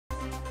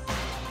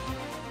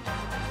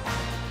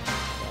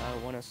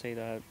to say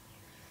that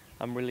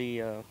I'm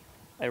really,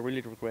 I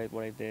really regret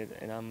what I did,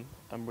 and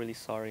I'm really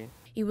sorry.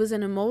 It was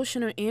an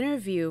emotional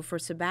interview for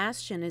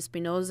Sebastian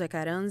Espinoza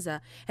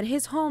Carranza at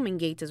his home in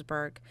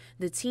Gaithersburg.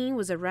 The teen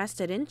was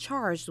arrested and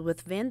charged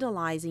with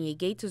vandalizing a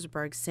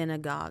Gaithersburg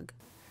synagogue.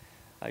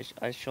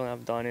 I shouldn't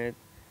have done it,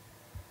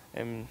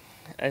 and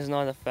it's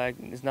not a fact.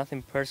 It's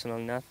nothing personal,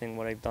 nothing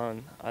what I've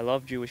done. I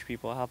love Jewish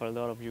people. I have a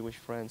lot of Jewish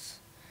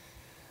friends.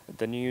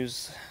 The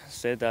news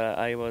said that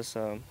I was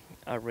a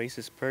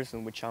racist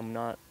person, which I'm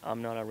not.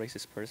 I'm not a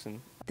racist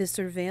person. The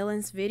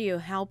surveillance video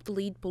helped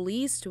lead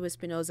police to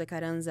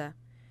Spinoza-Carranza.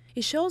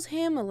 It shows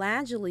him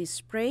allegedly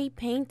spray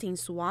painting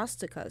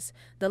swastikas,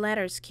 the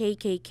letters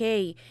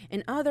KKK,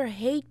 and other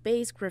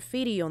hate-based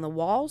graffiti on the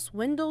walls,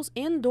 windows,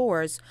 and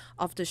doors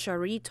of the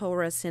Shaare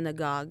Torah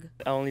Synagogue.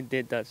 I only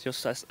did that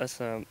just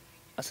as a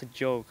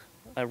joke,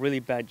 a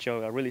really bad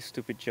joke, a really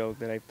stupid joke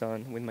that I've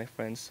done with my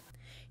friends.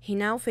 He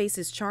now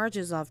faces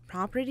charges of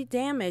property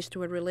damage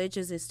to a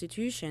religious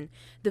institution,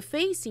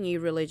 defacing a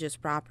religious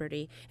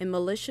property, and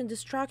malicious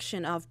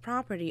destruction of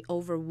property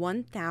over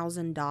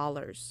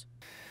 $1,000.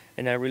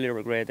 And I really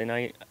regret, and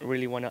I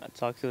really want to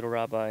talk to the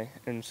rabbi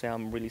and say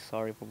I'm really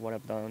sorry for what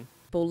I've done.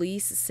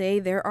 Police say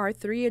there are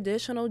 3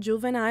 additional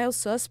juvenile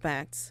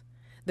suspects.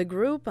 The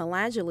group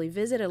allegedly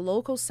visited a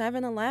local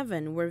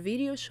 7-Eleven where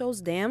video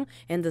shows them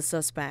and the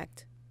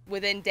suspect.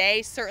 Within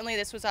days, certainly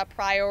this was a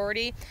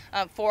priority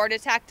for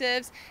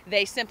detectives.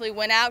 They simply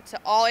went out to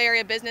all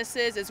area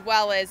businesses as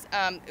well as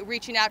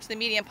reaching out to the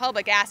media and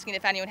public asking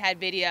if anyone had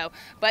video.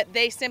 But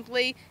they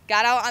simply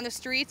got out on the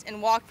streets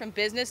and walked from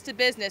business to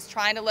business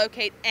trying to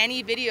locate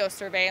any video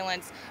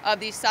surveillance of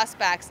these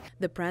suspects.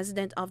 The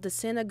president of the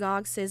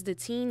synagogue says the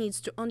teen needs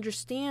to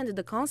understand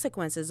the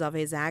consequences of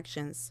his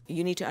actions.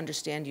 You need to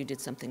understand you did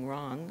something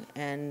wrong,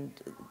 and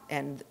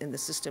the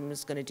system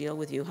is going to deal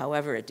with you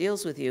however it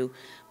deals with you.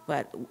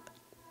 But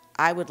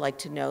I would like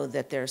to know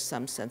that there's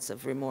some sense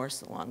of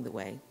remorse along the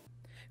way.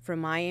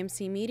 From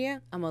IMC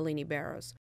Media, I'm Alini Barros.